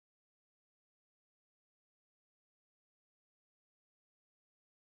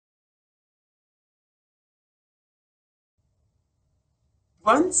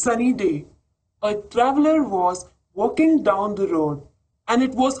One sunny day, a traveler was walking down the road and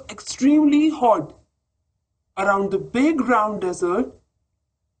it was extremely hot. Around the big round desert,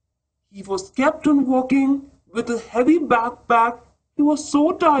 he was kept on walking with a heavy backpack. He was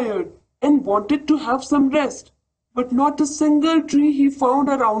so tired and wanted to have some rest, but not a single tree he found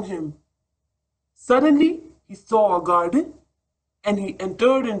around him. Suddenly, he saw a garden and he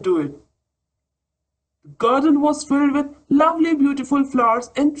entered into it. The garden was filled with lovely, beautiful flowers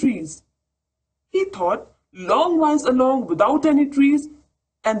and trees. He thought, long miles along without any trees,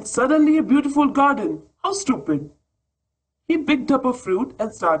 and suddenly a beautiful garden. How stupid! He picked up a fruit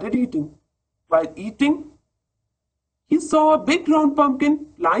and started eating. While eating, he saw a big round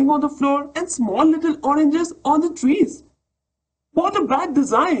pumpkin lying on the floor and small little oranges on the trees. What a bad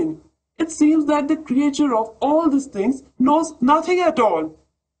design! It seems that the creator of all these things knows nothing at all.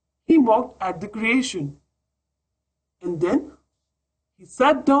 He mocked at the creation. And then he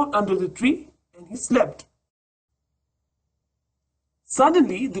sat down under the tree and he slept.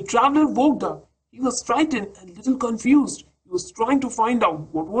 Suddenly, the traveler woke up. He was frightened and a little confused. He was trying to find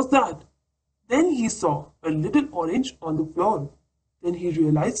out what was that. Then he saw a little orange on the floor. Then he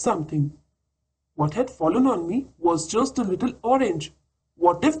realized something. What had fallen on me was just a little orange.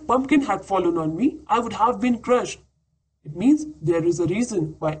 What if pumpkin had fallen on me? I would have been crushed. It means there is a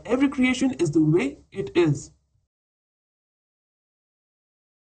reason why every creation is the way it is.